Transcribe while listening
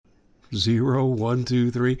Zero, one,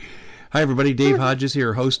 two, three. Hi, everybody. Dave Hodges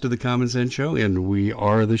here, host of the Common Sense Show, and we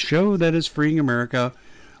are the show that is freeing America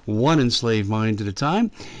one enslaved mind at a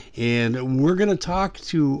time. And we're going to talk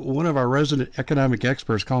to one of our resident economic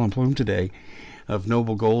experts, Colin Plume, today of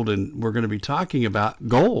Noble Gold, and we're going to be talking about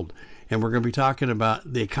gold, and we're going to be talking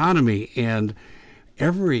about the economy. And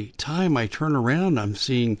every time I turn around, I'm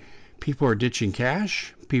seeing people are ditching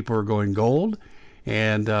cash, people are going gold,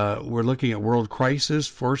 and we're looking at world crisis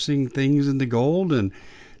forcing things into gold. And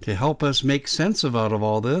to help us make sense of out of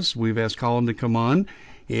all this, we've asked Colin to come on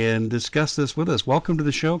and discuss this with us. Welcome to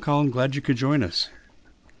the show, Colin. Glad you could join us.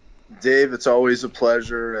 Dave, it's always a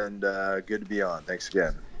pleasure and good to be on. Thanks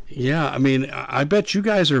again. Yeah, I mean, I bet you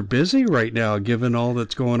guys are busy right now, given all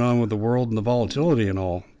that's going on with the world and the volatility and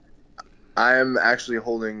all. I am actually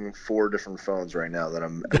holding 4 different phones right now that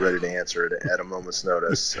I'm ready to answer at a moment's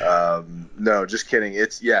notice. No, just kidding.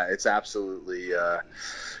 It's absolutely.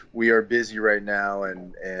 We are busy right now,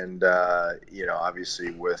 and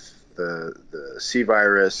obviously with the C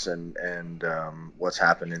virus and what's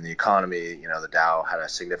happened in the economy, the Dow had a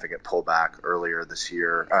significant pullback earlier this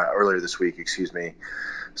week, excuse me.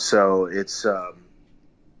 So it's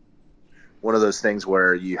one of those things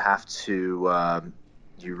where you have to.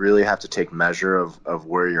 You really have to take measure of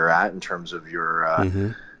where you're at in terms of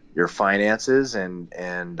your finances and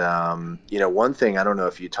one thing, I don't know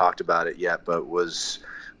if you talked about it yet, but was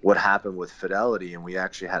what happened with Fidelity. And we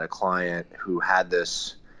actually had a client who had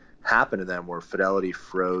this happen to them where Fidelity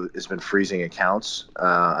has been freezing accounts.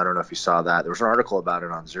 I don't know if you saw that. There was an article about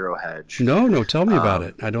it on Zero Hedge. No, tell me about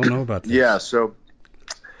it. I don't know about this. Yeah, so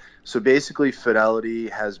basically, Fidelity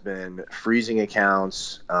has been freezing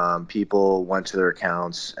accounts. People went to their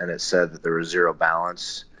accounts, and it said that there was zero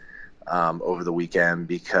balance over the weekend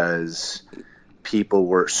because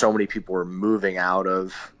so many people were moving out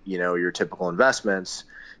of your typical investments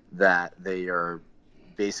that they are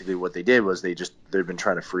basically what they did was they've been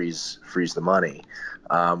trying to freeze the money.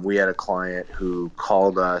 We had a client who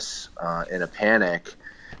called us in a panic.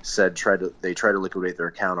 Said they tried to liquidate their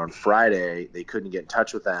account on Friday. They couldn't get in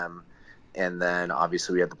touch with them, and then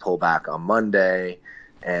obviously we had the pullback on Monday,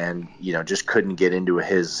 and just couldn't get into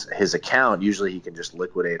his account. Usually he can just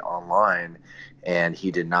liquidate online, and he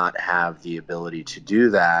did not have the ability to do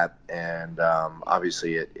that, and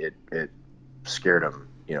obviously it scared him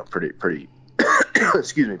pretty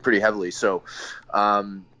excuse me, pretty heavily. So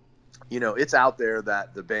it's out there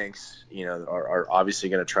that the banks, are obviously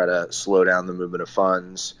going to try to slow down the movement of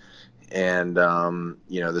funds. And,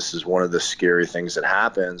 this is one of the scary things that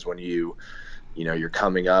happens when you're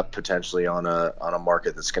coming up potentially on a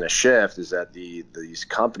market that's going to shift, is that these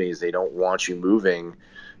companies, they don't want you moving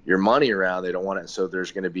your money around. They don't want it. So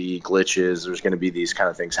there's going to be glitches. There's going to be these kind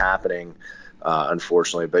of things happening,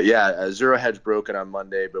 unfortunately. But yeah, Zero Hedge broken on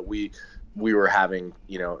Monday, but we were having,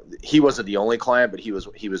 he wasn't the only client, but he was a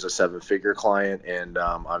 7-figure client, and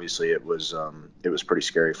obviously it was pretty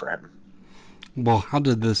scary for him. Well, how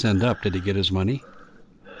did this end up? Did he get his money?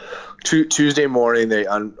 Tuesday morning, they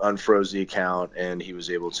unfroze the account, and he was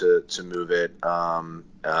able to move it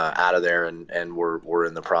out of there, and we're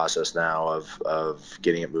in the process now of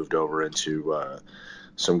getting it moved over into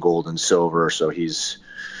some gold and silver. So he's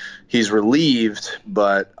relieved,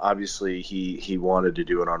 but obviously he wanted to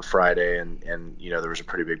do it on Friday, and there was a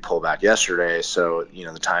pretty big pullback yesterday, so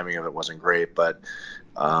the timing of it wasn't great. But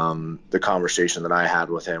the conversation that I had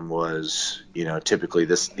with him was, typically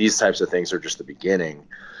these types of things are just the beginning,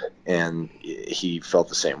 and he felt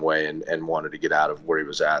the same way and wanted to get out of where he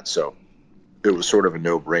was at. So it was sort of a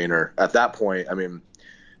no-brainer at that point. I mean,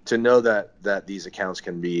 to know that these accounts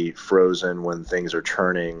can be frozen when things are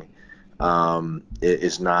turning. It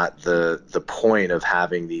is not the point of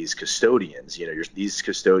having these custodians. These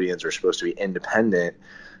custodians are supposed to be independent.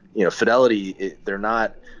 Fidelity,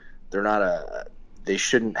 they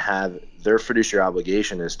shouldn't have, their fiduciary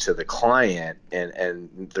obligation is to the client,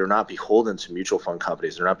 and they're not beholden to mutual fund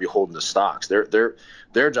companies. They're not beholden to stocks.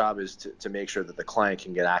 Their job is to make sure that the client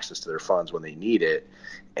can get access to their funds when they need it.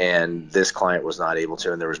 And this client was not able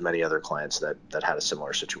to, and there was many other clients that had a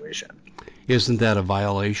similar situation. Isn't that a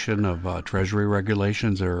violation of Treasury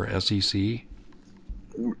regulations or SEC?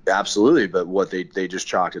 Absolutely, but what they just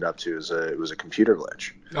chalked it up to is it was a computer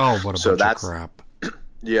glitch. Oh, what a bunch of crap!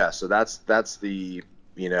 Yeah, so that's the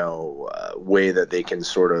way that they can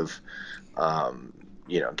sort of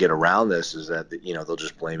get around this, is that they'll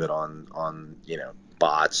just blame it on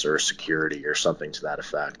bots or security or something to that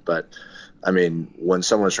effect. But I mean, when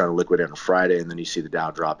someone's trying to liquidate on Friday and then you see the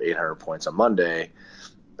Dow drop 800 points on Monday,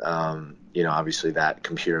 obviously that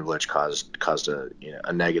computer glitch caused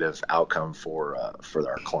a negative outcome for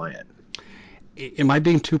our client. Am I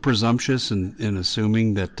being too presumptuous in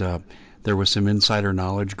assuming that there was some insider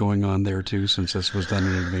knowledge going on there too, since this was done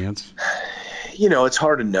in advance? It's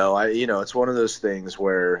hard to know. It's one of those things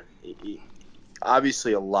where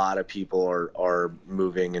obviously a lot of people are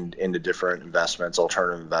moving into different investments,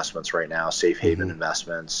 alternative investments right now, safe haven Hmm.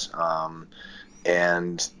 investments.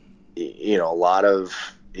 And a lot of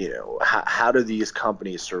how do these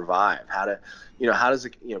companies survive? How does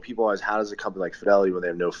it, people always, how does a company like Fidelity, when they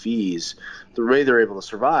have no fees, the way they're able to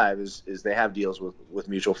survive is they have deals with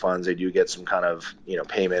mutual funds. They do get some kind of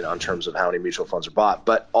payment on terms of how many mutual funds are bought,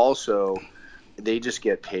 but also they just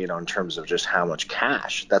get paid on terms of just how much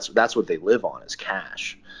cash. That's what they live on, is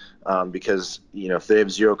cash. Because if they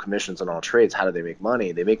have zero commissions on all trades, how do they make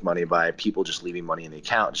money? They make money by people just leaving money in the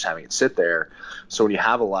account, just having it sit there. So when you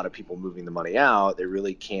have a lot of people moving the money out, they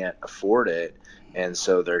really can't afford it, and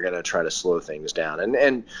so they're going to try to slow things down.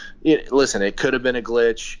 And listen, it could have been a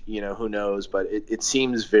glitch, who knows? But it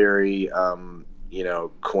seems very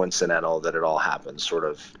coincidental that it all happens sort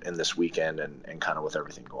of in this weekend and kind of with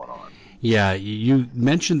everything going on. Yeah, you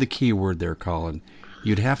mentioned the key word there, Colin.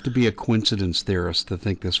 You'd have to be a coincidence theorist to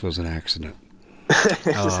think this was an accident.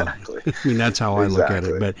 Exactly. I mean, that's how I look at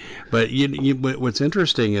it. Exactly. But what's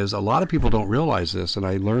interesting is a lot of people don't realize this, and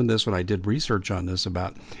I learned this when I did research on this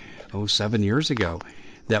about 7 years ago,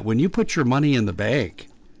 that when you put your money in the bank,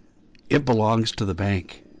 it belongs to the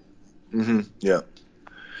bank. Yeah.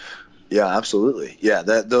 Yeah, absolutely. Yeah,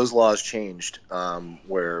 that those laws changed,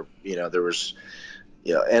 where there was,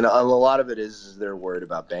 and a lot of it is they're worried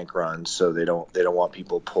about bank runs, so they don't want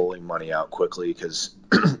people pulling money out quickly because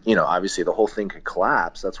obviously the whole thing could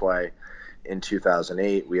collapse. That's why in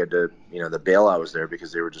 2008 we had to, the bailout was there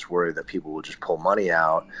because they were just worried that people would just pull money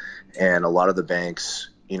out, and a lot of the banks,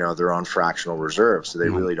 they're on fractional reserve, so they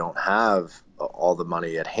Um, really don't have all the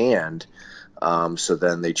money at hand. So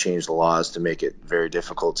then they changed the laws to make it very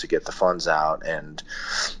difficult to get the funds out, and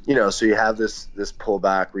so you have this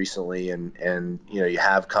pullback recently, and you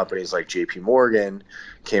have companies like J.P. Morgan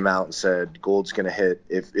came out and said gold's going to hit,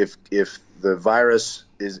 if the virus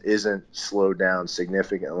isn't slowed down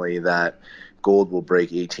significantly, that gold will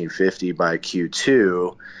break 1850 by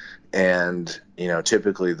Q2, and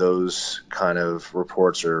typically those kind of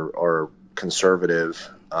reports are conservative.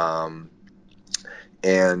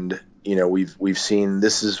 And we've seen,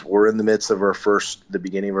 we're in the midst of the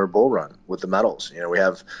beginning of our bull run with the metals. We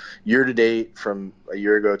have year to date from a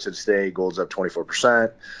year ago to today, gold's up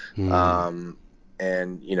 24%. hmm.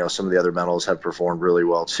 And some of the other metals have performed really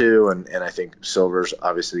well too, and I think silver's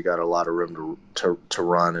obviously got a lot of room to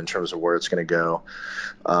run in terms of where it's going to go.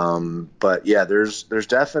 But yeah, there's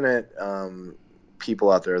definite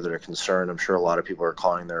people out there that are concerned. I'm sure a lot of people are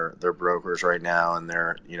calling their brokers right now, and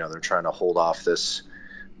they're trying to hold off this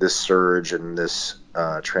surge and this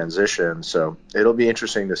transition. So it'll be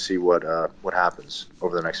interesting to see what happens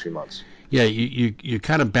over the next few months. Yeah, you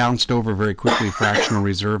kind of bounced over very quickly fractional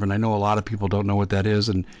reserve, and I know a lot of people don't know what that is,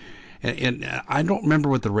 and I don't remember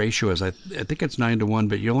what the ratio is. I think it's 9 to 1,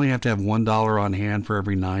 but you only have to have $1 on hand for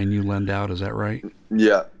every nine you lend out. Is that right?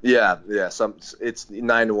 Yeah. It's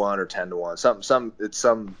 9 to 1 or 10 to 1. It's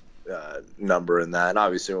some number in that. And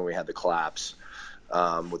obviously, when we had the collapse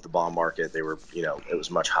with the bond market, they were, it was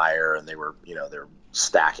much higher, and they're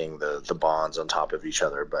stacking the bonds on top of each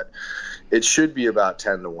other. But it should be about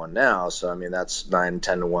 10 to 1 now. So I mean, that's 9,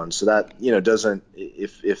 10 to 1. So that doesn't,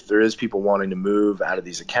 if there is people wanting to move out of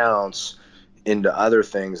these accounts into other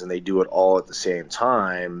things and they do it all at the same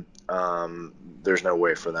time, there's no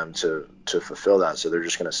way for them to fulfill that. So they're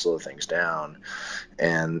just going to slow things down,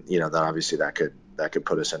 and that obviously that could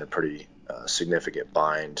put us in a pretty significant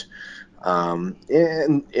bind.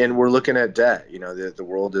 And we're looking at debt. The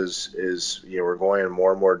world is we're going in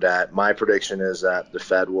more and more debt. My prediction is that the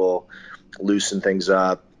Fed will loosen things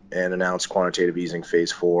up and announce quantitative easing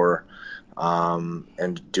phase 4,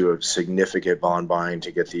 and do a significant bond buying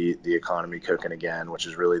to get the economy cooking again, which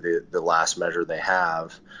is really the last measure they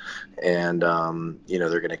have. And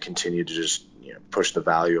they're going to continue to just push the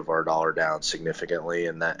value of our dollar down significantly,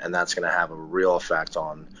 and that's going to have a real effect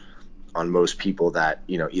on most people that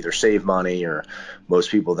either save money, or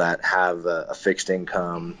most people that have a fixed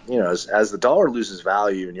income. As the dollar loses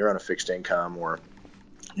value and you're on a fixed income, or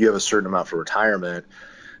you have a certain amount for retirement,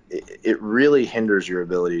 it really hinders your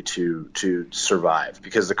ability to survive,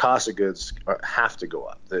 because the cost of goods have to go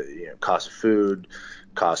up. The cost of food,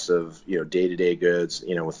 cost of day-to-day goods.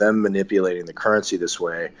 With them manipulating the currency this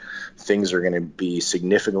way, things are going to be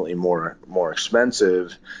significantly more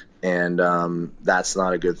expensive, and that's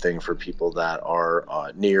not a good thing for people that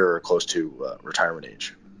are near or close to retirement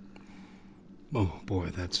age. Oh boy,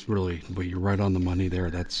 that's really, well, you're right on the money there.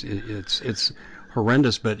 It's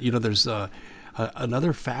horrendous. But there's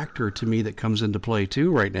another factor to me that comes into play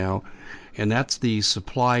too right now, and that's the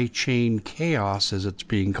supply chain chaos, as it's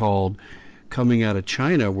being called, coming out of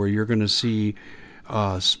China, where you're going to see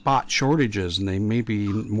spot shortages, and they may be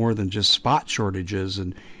more than just spot shortages,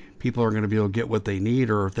 and people are going to be able to get what they need,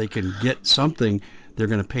 or if they can get something, they're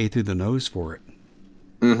going to pay through the nose for it.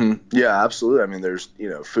 Yeah, absolutely. I mean, there's,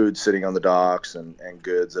 food sitting on the docks and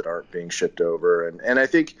goods that aren't being shipped over. And I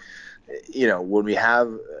think, when we have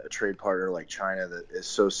a trade partner like China that is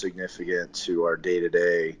so significant to our day to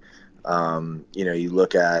day, you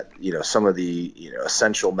look at, some of the,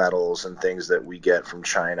 essential metals and things that we get from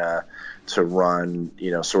China to run,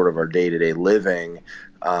 sort of our day to day living.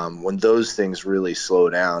 When those things really slow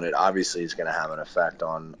down, it obviously is going to have an effect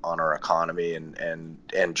on our economy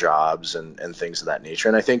and jobs and things of that nature.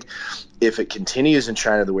 And I think if it continues in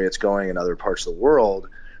China the way it's going in other parts of the world,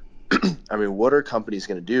 I mean, what are companies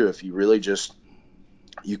going to do if you really just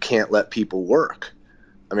you can't let people work?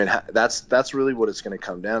 I mean, that's really what it's going to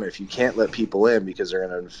come down to. If you can't let people in because they're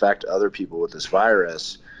going to infect other people with this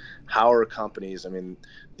virus, how are companies? I mean,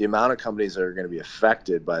 the amount of companies that are going to be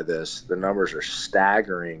affected by this, the numbers are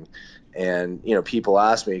staggering. And people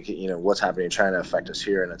ask me, what's happening in China affect us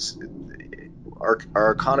here, and it's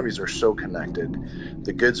our economies are so connected.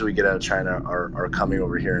 The goods we get out of China are coming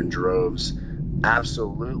over here in droves.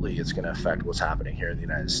 Absolutely, it's going to affect what's happening here in the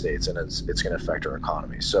United States, and it's going to affect our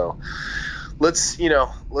economy. So let's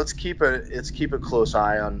keep a close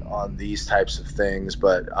eye on these types of things.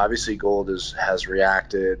 But obviously, gold has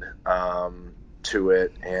reacted to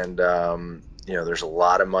it, and there's a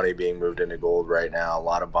lot of money being moved into gold right now. A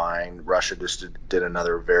lot of buying. Russia just did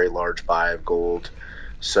another very large buy of gold.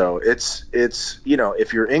 So it's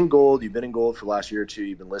if you're in gold, you've been in gold for the last year or two,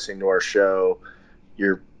 you've been listening to our show,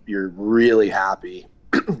 you're really happy,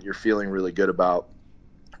 you're feeling really good about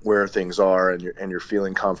where things are, and you're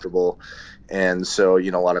feeling comfortable. And so, a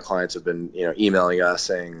lot of clients have been, emailing us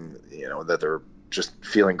saying, that they're just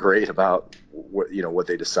feeling great about what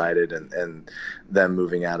they decided, and them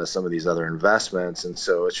moving out of some of these other investments. And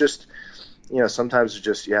so it's just, sometimes it's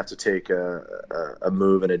just, you have to take a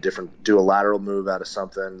move in do a lateral move out of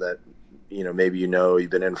something that, maybe, you've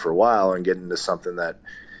been in for a while, and get into something that,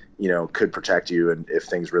 could protect you, and if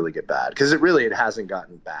things really get bad, because it hasn't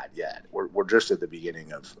gotten bad yet. We're just at the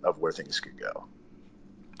beginning of where things could go.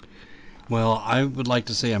 Well, I would like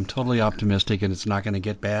to say I'm totally optimistic and it's not going to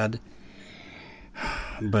get bad.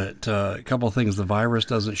 But a couple of things. The virus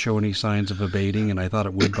doesn't show any signs of abating, and I thought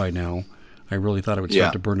it would by now. I really thought it would start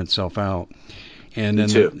Yeah, to burn itself out. And me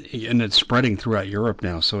then too. and it's spreading throughout Europe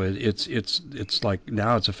now. So it's like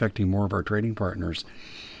now it's affecting more of our trading partners.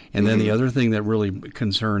 And then the Hmm. other thing that really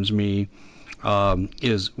concerns me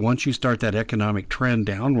is once you start that economic trend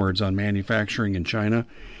downwards on manufacturing in China,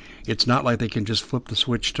 it's not like they can just flip the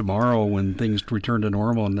switch tomorrow when things return to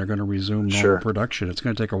normal and they're going to resume normal Sure. production. It's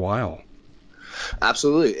going to take a while.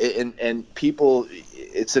 Absolutely. And people,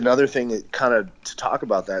 it's another thing that kind of to talk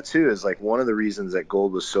about that too, is like one of the reasons that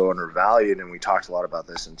gold was so undervalued, and we talked a lot about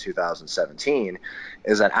this in 2017,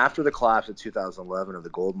 is that after the collapse of 2011 of the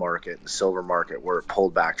gold market and the silver market, where it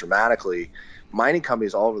pulled back dramatically, mining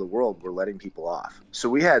companies all over the world were letting people off. So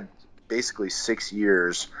we had basically 6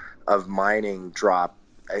 years of mining drop.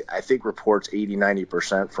 I think reports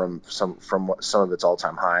 80-90% from some of its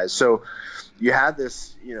all-time highs. So you had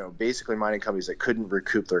this, basically mining companies that couldn't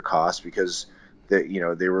recoup their costs because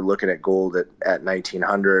they were looking at gold at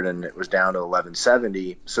 1900 and it was down to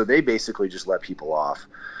 1170. So they basically just let people off.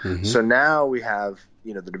 Hmm. So now we have,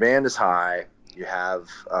 the demand is high. You have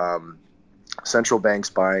central banks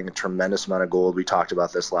buying a tremendous amount of gold. We talked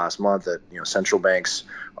about this last month that, central banks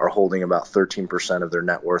are holding about 13% of their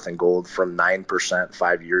net worth in gold from 9%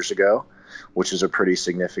 5 years ago, which is a pretty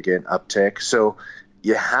significant uptick. So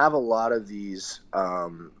you have a lot of these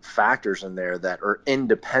factors in there that are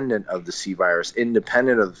independent of the C virus,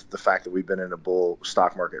 independent of the fact that we've been in a bull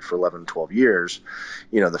stock market for 11, 12 years.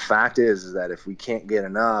 The fact is that if we can't get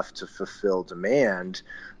enough to fulfill demand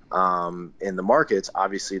in the markets,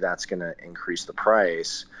 obviously that's going to increase the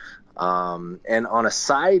price. And on a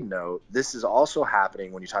side note, this is also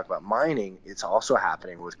happening when you talk about mining. It's also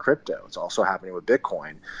happening with crypto. It's also happening with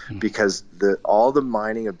Bitcoin, because all the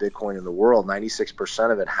mining of Bitcoin in the world,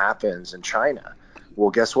 96% of it happens in China. Well,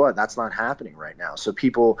 guess what? That's not happening right now. So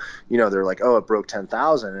people, they're like, oh, it broke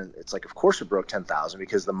 10,000. And it's like, of course it broke 10,000,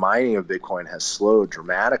 because the mining of Bitcoin has slowed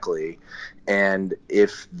dramatically. And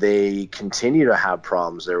if they continue to have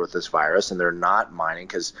problems there with this virus and they're not mining,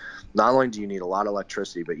 because not only do you need a lot of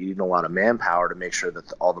electricity, but you need a lot of manpower to make sure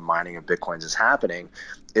that all the mining of Bitcoins is happening.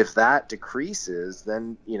 if that decreases,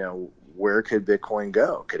 then, where could Bitcoin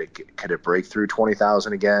go? Could it break through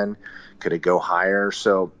 20,000 again? Could it go higher?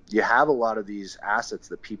 So you have a lot of these assets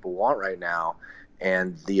that people want right now,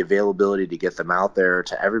 and the availability to get them out there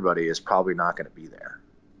to everybody is probably not going to be there.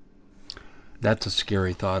 That's a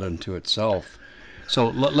scary thought unto itself. So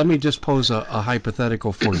let me just pose a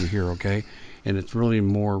hypothetical for you here, okay? And it's really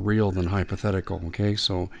more real than hypothetical, okay?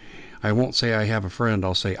 So I won't say I have a friend.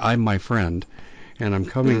 I'll say I'm my friend, and I'm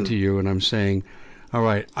coming to you and I'm saying, all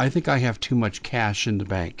right, I think I have too much cash in the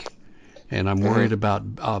bank. And I'm worried about,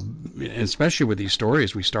 especially with these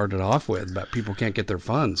stories we started off with, but people can't get their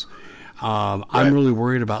funds. I'm Right. really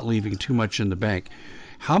worried about leaving too much in the bank.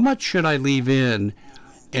 How much should I leave in,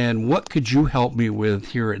 and what could you help me with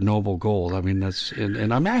here at Noble Gold? I mean,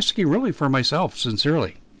 and I'm asking really for myself,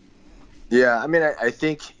 sincerely. Yeah, I mean, I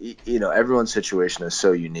think everyone's situation is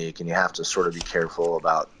so unique, and you have to sort of be careful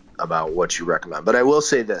about what you recommend. But I will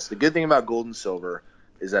say this: the good thing about gold and silver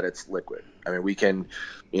is that it's liquid. I mean, we can,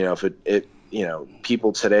 if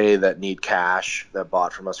people today that need cash that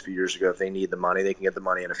bought from us a few years ago, if they need the money, they can get the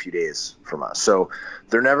money in a few days from us. So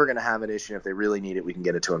they're never going to have an issue. If they really need it, we can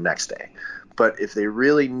get it to them next day. But if they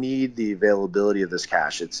really need the availability of this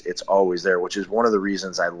cash, it's always there, which is one of the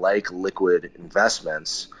reasons I like liquid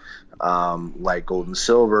investments, like gold and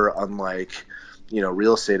silver. Unlike,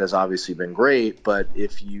 real estate has obviously been great, but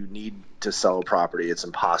if you need to sell a property, it's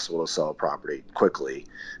impossible to sell a property quickly,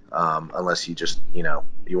 unless you just,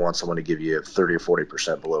 you want someone to give you 30 or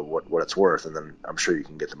 40% below what it's worth, and then I'm sure you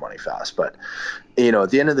can get the money fast. But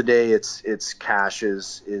at the end of the day, it's cash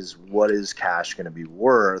is what is cash going to be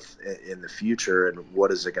worth in the future, and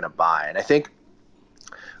what is it going to buy? And I think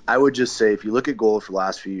I would just say, if you look at gold for the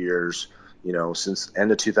last few years, since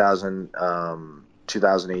end of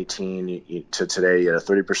 2018 to today, you had a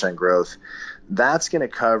 30% growth. That's going to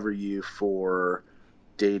cover you for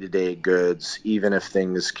day-to-day goods, even if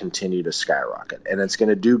things continue to skyrocket. And it's going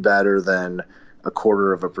to do better than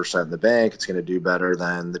 0.25% in the bank. It's going to do better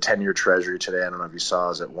than the 10-year treasury today. I don't know if you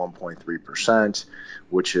saw, is at 1.3%,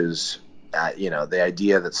 which is, the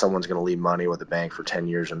idea that someone's going to leave money with a bank for 10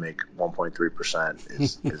 years and make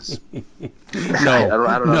 1.3% is I No,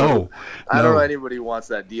 don't know. no, I don't know no. anybody who wants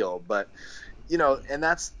that deal, but and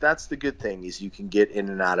that's the good thing, is you can get in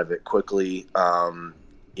and out of it quickly. And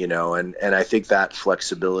I think that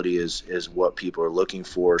flexibility is what people are looking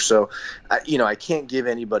for. So, I can't give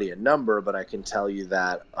anybody a number, but I can tell you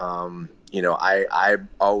that, I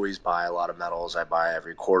always buy a lot of metals. I buy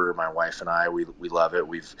every quarter. My wife and I, we love it.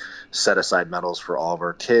 We've set aside metals for all of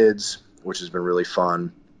our kids, which has been really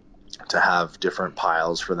fun to have different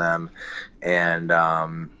piles for them. And,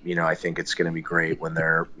 I think it's going to be great when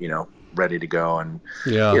they're, ready to go. And,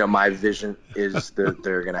 Yeah. my vision is that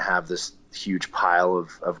they're going to have this huge pile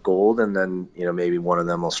of gold, and then, maybe one of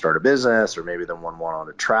them will start a business, or maybe then one want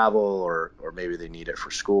to travel, or maybe they need it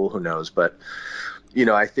for school, who knows. But,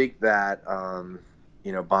 I think that,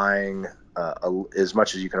 buying as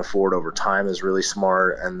much as you can afford over time is really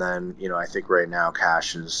smart. And then, I think right now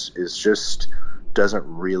cash is just doesn't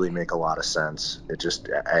really make a lot of sense.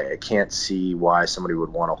 I can't see why somebody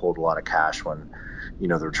would want to hold a lot of cash when,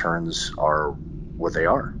 the returns are what they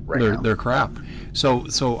are right now. They're crap. So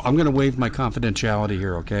I'm going to waive my confidentiality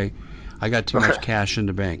here, okay? I got too Okay. much cash in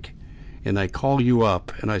the bank, and I call you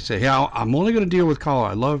up and I say, hey, I'm only going to deal with Colin.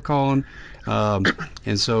 I love Colin,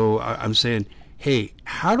 and so I'm saying, hey,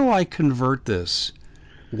 how do I convert this?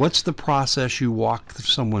 What's the process you walk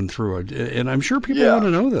someone through it? And I'm sure people want Yeah.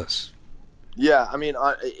 to know this. Yeah. I mean,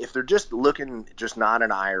 if they're just looking, just not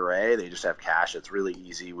an IRA, they just have cash, it's really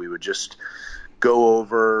easy. We would just go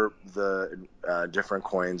over the different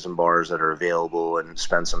coins and bars that are available and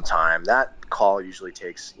spend some time. That call usually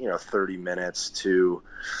takes 30 minutes to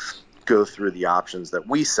go through the options that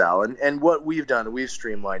we sell. And what we've done, we've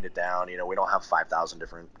streamlined it down. We don't have 5,000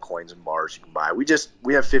 different coins and bars you can buy. We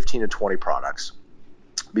have 15 to 20 products,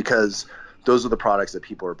 because those are the products that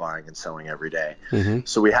people are buying and selling every day. Mm-hmm.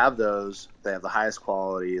 So we have those. They have the highest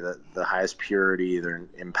quality, the highest purity. They're in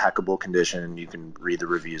impeccable condition. You can read the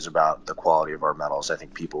reviews about the quality of our metals. I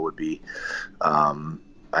think people would be, I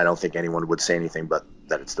don't think anyone would say anything but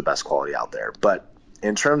that it's the best quality out there. But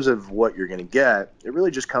in terms of what you're going to get, it really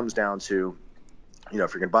just comes down to, if you're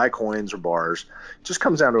going to buy coins or bars, it just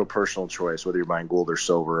comes down to a personal choice, whether you're buying gold or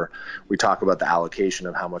silver. We talk about the allocation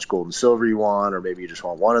of how much gold and silver you want, or maybe you just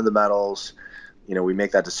want one of the metals. We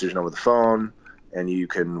make that decision over the phone, and you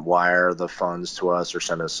can wire the funds to us or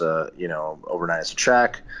send us overnight us a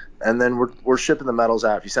check. And then we're shipping the metals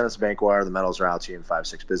out. If you send us a bank wire, the metals are out to you in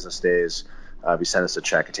 5-6 business days. If you send us a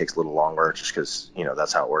check, it takes a little longer, just because,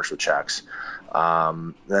 that's how it works with checks.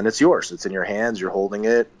 then it's yours. It's in your hands. You're holding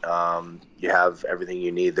it. You have everything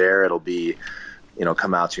you need there. It'll be,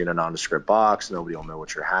 come out to you in a nondescript box. Nobody will know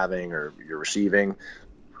what you're having or you're receiving.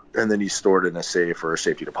 And then you store it in a safe or a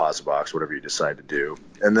safety deposit box, whatever you decide to do.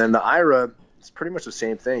 And then the IRA, it's pretty much the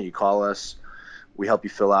same thing. You call us. We help you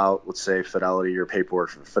fill out, let's say, Fidelity, your paperwork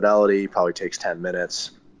for Fidelity. Probably takes 10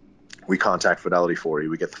 minutes. We contact Fidelity for you.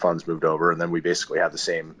 We get the funds moved over, and then we basically have the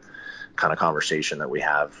same kind of conversation that we'd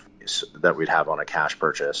have on a cash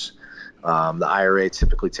purchase. The IRA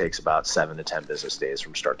typically takes about 7 to 10 business days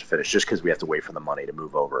from start to finish, just because we have to wait for the money to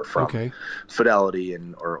move over from Fidelity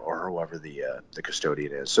or whoever the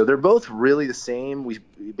custodian is. So they're both really the same. We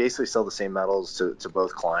basically sell the same metals to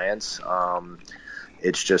both clients.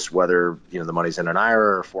 It's just whether the money's in an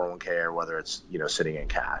IRA or 401k or whether it's sitting in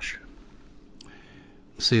cash.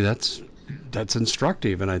 See, that's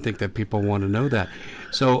instructive, and I think that people want to know that.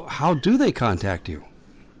 So how do they contact you?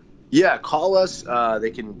 Yeah, call us.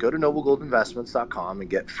 They can go to noblegoldinvestments.com and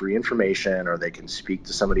get free information, or they can speak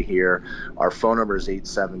to somebody here. Our phone number is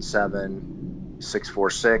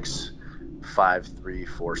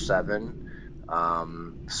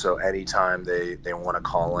 877-646-5347. So anytime they want to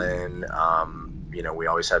call in, we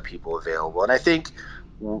always have people available. And I think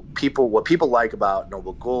what people like about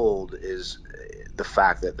Noble Gold is the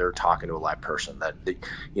fact that they're talking to a live person, that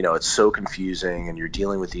it's so confusing and you're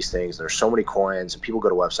dealing with these things. There's so many coins and people go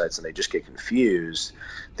to websites and they just get confused.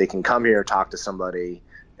 They can come here, talk to somebody,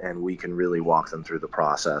 and we can really walk them through the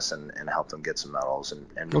process and help them get some metals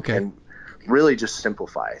and really just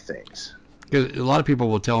simplify things. Because a lot of people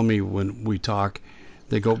will tell me when we talk,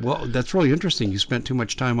 they go, well, that's really interesting. You spent too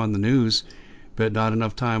much time on the news, but not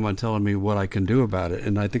enough time on telling me what I can do about it.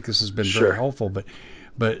 And I think this has been very helpful.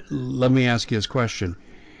 But let me ask you this question.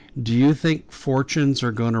 Do you think fortunes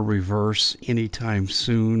are going to reverse anytime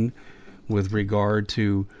soon with regard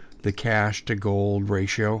to the cash to gold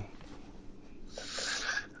ratio?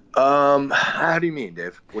 How do you mean,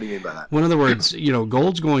 Dave? What do you mean by that? Well, in other words,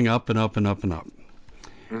 gold's going up and up and up and up.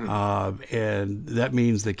 Mm-hmm. And that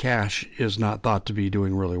means the cash is not thought to be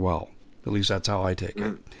doing really well. At least that's how I take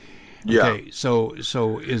it. Yeah. Okay, so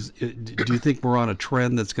do you think we're on a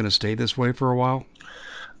trend that's going to stay this way for a while?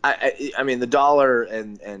 I mean, the dollar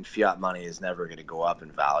and fiat money is never going to go up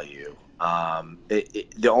in value.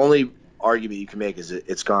 The only argument you can make is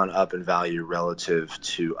it's gone up in value relative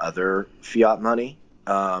to other fiat money.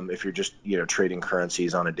 If you're just trading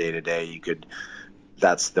currencies on a day-to-day,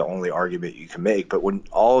 that's the only argument you can make. But when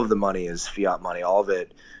all of the money is fiat money, all of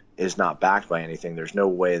it is not backed by anything, there's no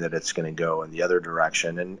way that it's going to go in the other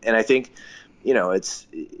direction. And I think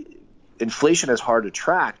inflation is hard to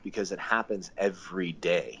track because it happens every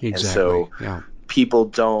day. Exactly. And so yeah. People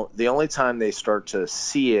don't, the only time they start to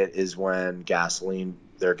see it is when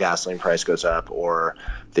their gasoline price goes up, or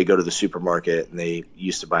they go to the supermarket and they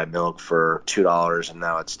used to buy milk for $2 and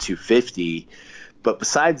now it's $2.50. But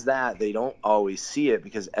besides that, they don't always see it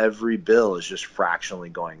because every bill is just fractionally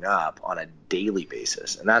going up on a daily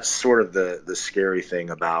basis. And that's sort of the scary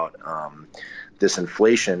thing about this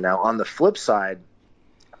inflation. Now, on the flip side,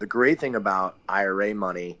 the great thing about IRA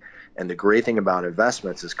money and the great thing about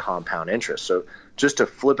investments is compound interest. So just to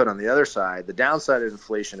flip it on the other side, the downside of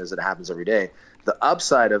inflation is that it happens every day. The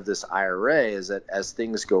upside of this IRA is that as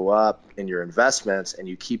things go up in your investments and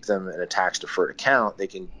you keep them in a tax-deferred account, they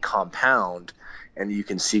can compound and you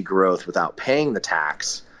can see growth without paying the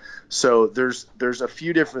tax. So there's a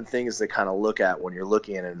few different things to kind of look at when you're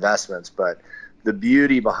looking at investments, but the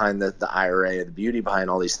beauty behind the IRA, the beauty behind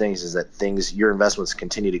all these things is that your investments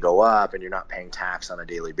continue to go up and you're not paying tax on a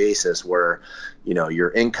daily basis, where, your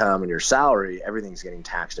income and your salary, everything's getting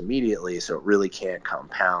taxed immediately. So it really can't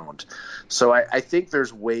compound. So I think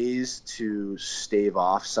there's ways to stave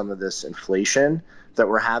off some of this inflation that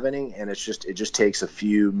we're having. And it just takes a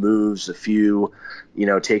few moves,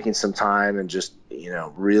 taking some time and just,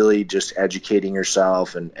 really just educating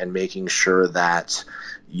yourself and making sure that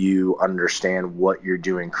you understand what you're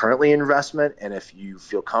doing currently in investment, and if you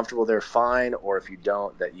feel comfortable there, fine, or if you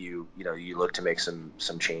don't, that you look to make some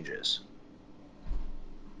changes.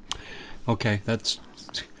 Okay, this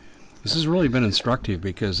has really been instructive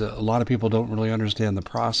because a lot of people don't really understand the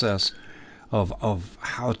process of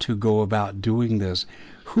how to go about doing this.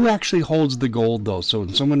 Who actually holds the gold, though? So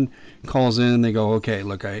when someone calls in, they go, okay,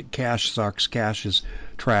 look, cash sucks, cash is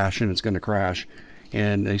trash, and it's going to crash,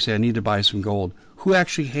 and they say, I need to buy some gold. Who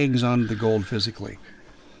actually hangs on to the gold physically?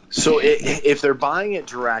 So if they're buying it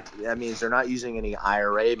direct, that means they're not using any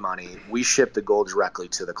IRA money. We ship the gold directly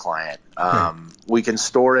to the client. We can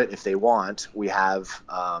store it if they want. We have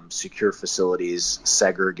secure facilities,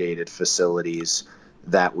 segregated facilities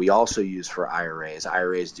that we also use for IRAs.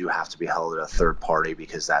 IRAs do have to be held at a third party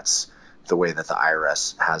because that's the way that the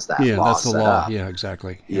IRS has that Yeah, law that's the set law. up. Yeah,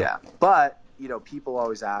 exactly. Yeah. But, people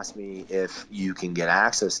always ask me if you can get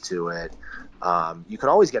access to it. You can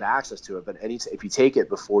always get access to it, but if you take it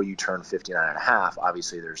before you turn 59 and a half,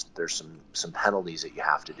 obviously there's some penalties that you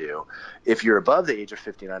have to do. If you're above the age of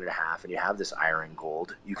 59 and a half and you have this IRA in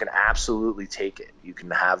gold, you can absolutely take it. You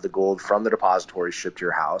can have the gold from the depository shipped to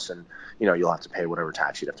your house, and you'll have to pay whatever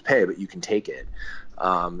tax you'd have to pay, but you can take it.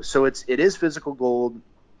 So it is physical gold.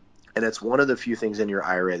 And it's one of the few things in your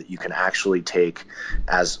IRA that you can actually take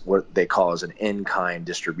as what they call as an in-kind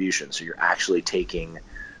distribution. So you're actually taking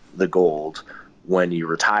the gold when you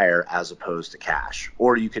retire as opposed to cash,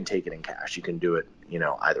 or you can take it in cash. You can do it,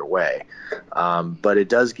 either way. But it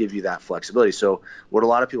does give you that flexibility. So what a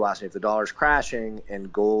lot of people ask me, if the dollar's crashing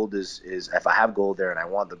and gold is if I have gold there and I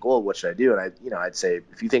want the gold, what should I do? And I'd say,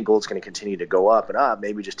 if you think gold's going to continue to go up and up,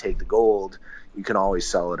 maybe just take the gold. You can always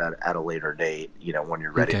sell it at a later date, when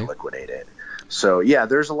you're ready to liquidate it. So yeah,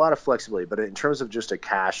 there's a lot of flexibility, but in terms of just a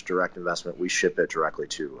cash direct investment, we ship it directly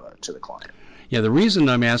to the client. Yeah, the reason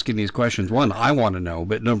I'm asking these questions, one, I want to know,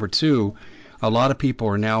 but number two, a lot of people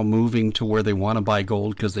are now moving to where they want to buy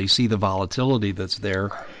gold because they see the volatility that's there,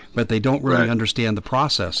 but they don't really understand the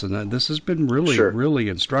process. And this has been really, really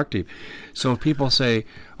instructive. So if people say,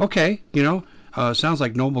 okay, sounds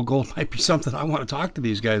like Noble Gold might be something I want to talk to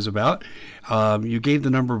these guys about. You gave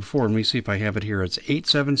the number before. Let me see if I have it here. It's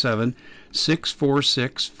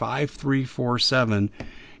 877-646-5347.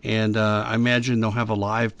 And I imagine they'll have a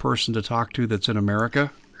live person to talk to that's in America.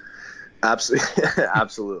 Absolutely,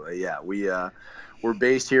 absolutely, yeah. We're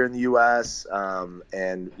based here in the U.S.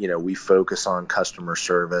 And we focus on customer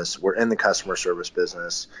service. We're in the customer service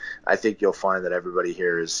business. I think you'll find that everybody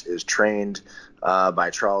here is trained by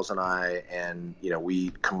Charles and I, and we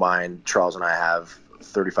combine. Charles and I have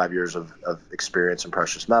 35 years of experience in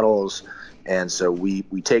precious metals, and so we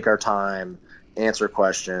take our time, answer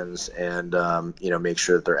questions, and make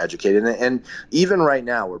sure that they're educated. And even right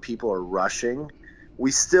now, where people are rushing, we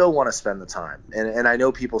still want to spend the time. And I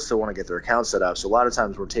know people still want to get their account set up. So a lot of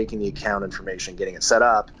times we're taking the account information, getting it set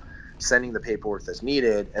up, sending the paperwork that's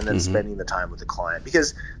needed, and then spending the time with the client.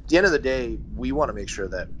 Because at the end of the day, we want to make sure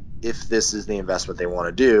that if this is the investment they want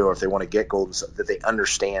to do, or if they want to get gold and stuff, that they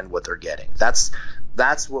understand what they're getting. That's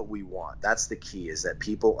what we want. That's the key, is that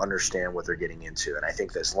people understand what they're getting into. And I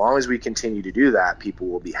think that as long as we continue to do that, people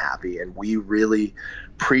will be happy. And we really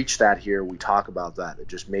preach that here. We talk about that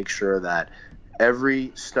just make sure that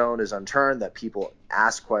every stone is unturned, that people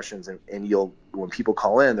ask questions, and when people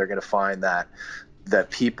call in, they're going to find that they're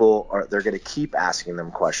going to keep asking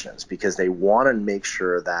them questions because they want to make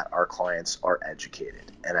sure that our clients are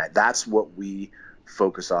educated. And that's what we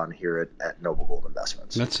focus on here at Noble Gold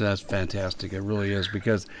Investments. That's fantastic. It really is,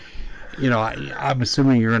 because I'm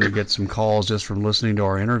assuming you're going to get some calls just from listening to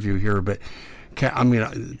our interview here, but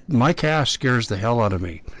my cash scares the hell out of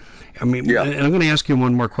me. And I'm going to ask you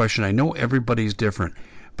one more question. I know everybody's different,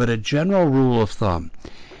 but a general rule of thumb: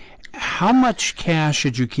 how much cash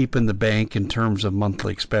should you keep in the bank in terms of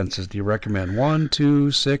monthly expenses? Do you recommend 1, 2,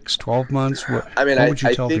 6, 12 months? What would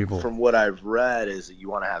you tell think people? From what I've read is that you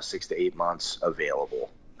want to have 6 to 8 months available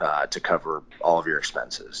to cover all of your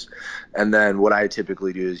expenses. And then what I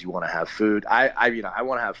typically do is you want to have food. I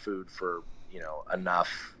want to have food for, enough,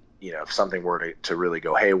 if something were to really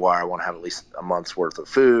go haywire, I want to have at least a month's worth of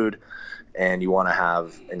food. And you want to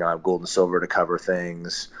have, gold and silver to cover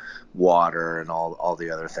things, water, and all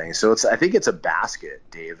the other things. So I think it's a basket,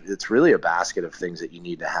 Dave. It's really a basket of things that you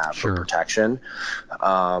need to have for protection.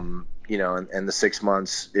 And the 6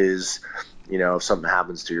 months is, if something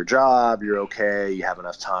happens to your job, you're okay. You have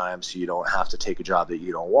enough time so you don't have to take a job that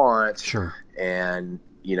you don't want. Sure. And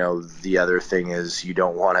the other thing is you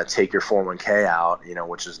don't want to take your 401k out,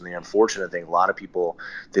 which is the unfortunate thing. A lot of people,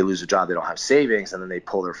 they lose a job, they don't have savings, and then they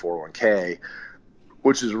pull their 401k,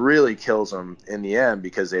 which really kills them in the end,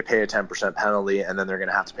 because they pay a 10% penalty, and then they're going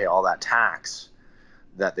to have to pay all that tax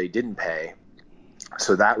that they didn't pay.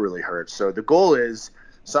 So that really hurts. So the goal is,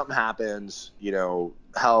 something happens,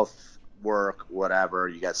 health, work, whatever,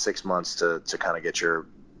 you got 6 months to kind of get your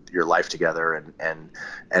life together and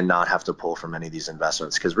not have to pull from any of these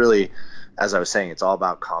investments. Because really, as I was saying, it's all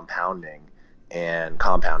about compounding and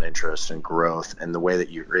compound interest and growth. And the way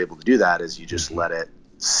that you're able to do that is you just let it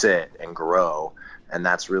sit and grow. And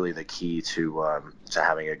that's really the key to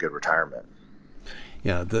having a good retirement.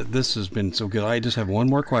 Yeah, this has been so good. I just have one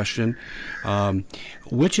more question.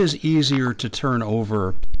 Which is easier to turn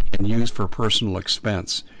over and use for personal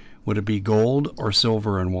expense? Would it be gold or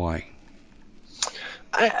silver, and why?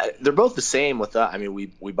 They're both the same with that. I mean,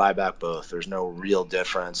 we buy back both. There's no real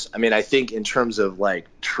difference. I mean, I think in terms of like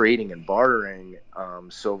trading and bartering,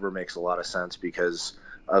 silver makes a lot of sense because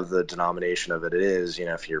of the denomination of it. It is,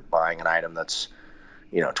 if you're buying an item that's,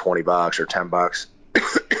 $20 or $10,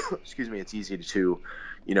 excuse me, it's easy to,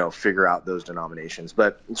 figure out those denominations.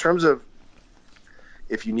 But in terms of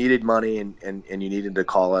if you needed money and you needed to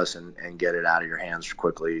call us and get it out of your hands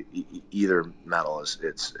quickly, either metal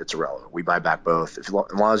it's irrelevant. We buy back both. As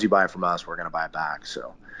long as you buy it from us, we're going to buy it back.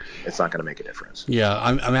 So it's not going to make a difference. Yeah,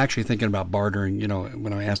 I'm actually thinking about bartering.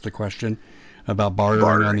 When I asked the question about bartering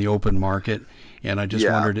on Bartering. the open market, and I just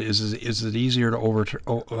Yeah. wondered, is it easier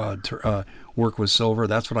to work with silver?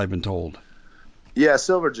 That's what I've been told. Yeah,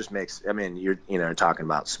 silver just makes. I mean, you're talking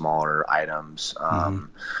about smaller items. Hmm.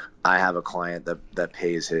 I have a client that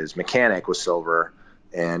pays his mechanic with silver,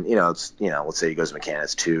 and it's let's say he goes to mechanic,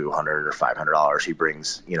 it's $200 or $500. He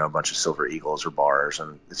brings a bunch of silver eagles or bars,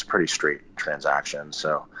 and it's a pretty straight transaction.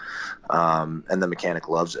 So, and the mechanic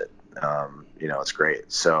loves it. It's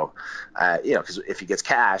great. So, because if he gets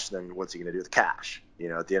cash, then what's he going to do with cash?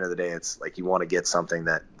 At the end of the day, it's like you want to get something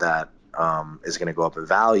that is going to go up in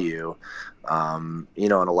value. And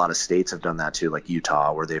a lot of states have done that too, like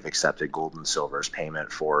Utah, where they've accepted gold and silver as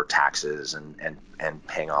payment for taxes and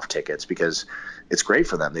paying off tickets because it's great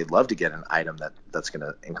for them. They'd love to get an item that's going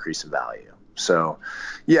to increase in value. So,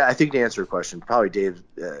 yeah, I think to answer your question, probably Dave,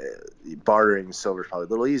 bartering silver is probably a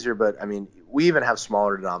little easier, but I mean, we even have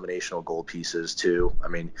smaller denominational gold pieces too. I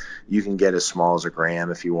mean, you can get as small as a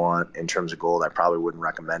gram if you want. In terms of gold, I probably wouldn't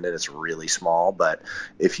recommend it. It's really small, but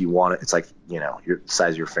if you want it, it's like, your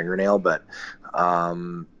size of your fingernail, but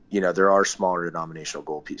there are smaller denominational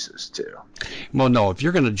gold pieces too. Well, no, if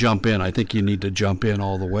you're going to jump in, I think you need to jump in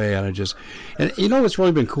all the way. And what's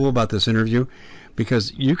really been cool about this interview,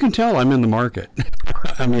 because you can tell I'm in the market.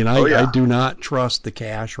 I mean, Oh I yeah. do not trust the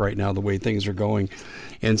cash right now the way things are going.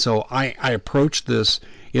 And so I approached this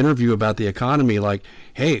interview about the economy like,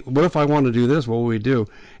 hey, what if I want to do this? What will we do?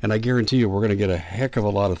 And I guarantee you we're going to get a heck of a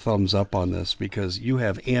lot of thumbs up on this because you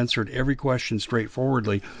have answered every question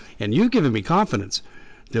straightforwardly, and you've given me confidence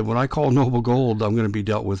that when I call Noble Gold, I'm going to be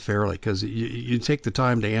dealt with fairly because you take the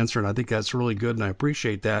time to answer, and I think that's really good, and I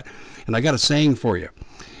appreciate that. And I got a saying for you.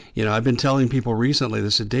 I've been telling people recently,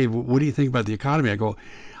 they said, Dave, what do you think about the economy? I go,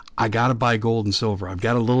 I got to buy gold and silver. I've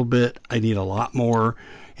got a little bit. I need a lot more.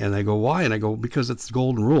 And they go, why? And I go, because it's the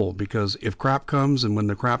golden rule. Because if crap comes and when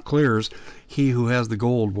the crap clears, he who has the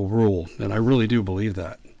gold will rule. And I really do believe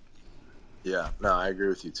that. Yeah, no, I agree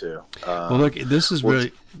with you too. Well, look, this is Well,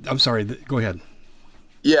 really, I'm sorry, go ahead.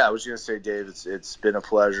 yeah, I was going to say, Dave, it's been a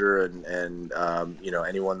pleasure, and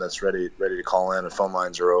anyone that's ready to call in, the phone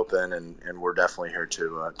lines are open, and we're definitely here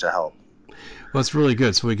to help. Well, it's really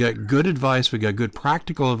good. So we got good advice. We got good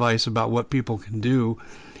practical advice about what people can do.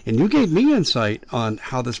 And you gave me insight on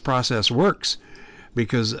how this process works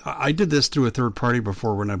because I did this through a third party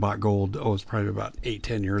before when I bought gold. Oh, it's probably about 8,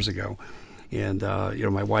 10 years ago. And,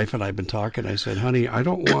 my wife and I have been talking. I said, honey,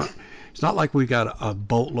 it's not like we got a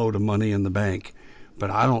boatload of money in the bank, but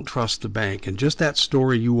I don't trust the bank. And just that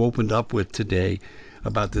story you opened up with today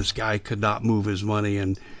about this guy could not move his money,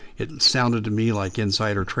 and it sounded to me like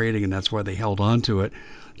insider trading, and that's why they held on to it.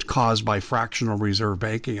 It's caused by fractional reserve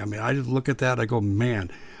banking. I mean, I just look at that, I go, man,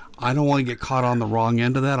 I don't want to get caught on the wrong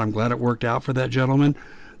end of that. I'm glad it worked out for that gentleman,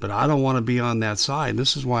 but I don't want to be on that side.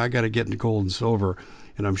 This is why I got to get into gold and silver,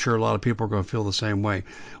 and I'm sure a lot of people are going to feel the same way.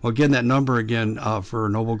 Well, again, that number again for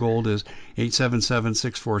Noble Gold is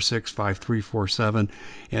 877-646-5347.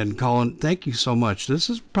 And Colin, thank you so much. This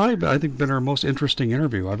has probably, I think, been our most interesting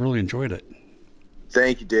interview. I've really enjoyed it.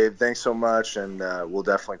 Thank you, Dave. Thanks so much, and we'll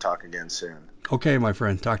definitely talk again soon. Okay, my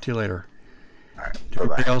friend. Talk to you later. All right, bye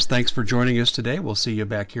Everybody bye. else, thanks for joining us today. We'll see you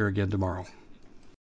back here again tomorrow.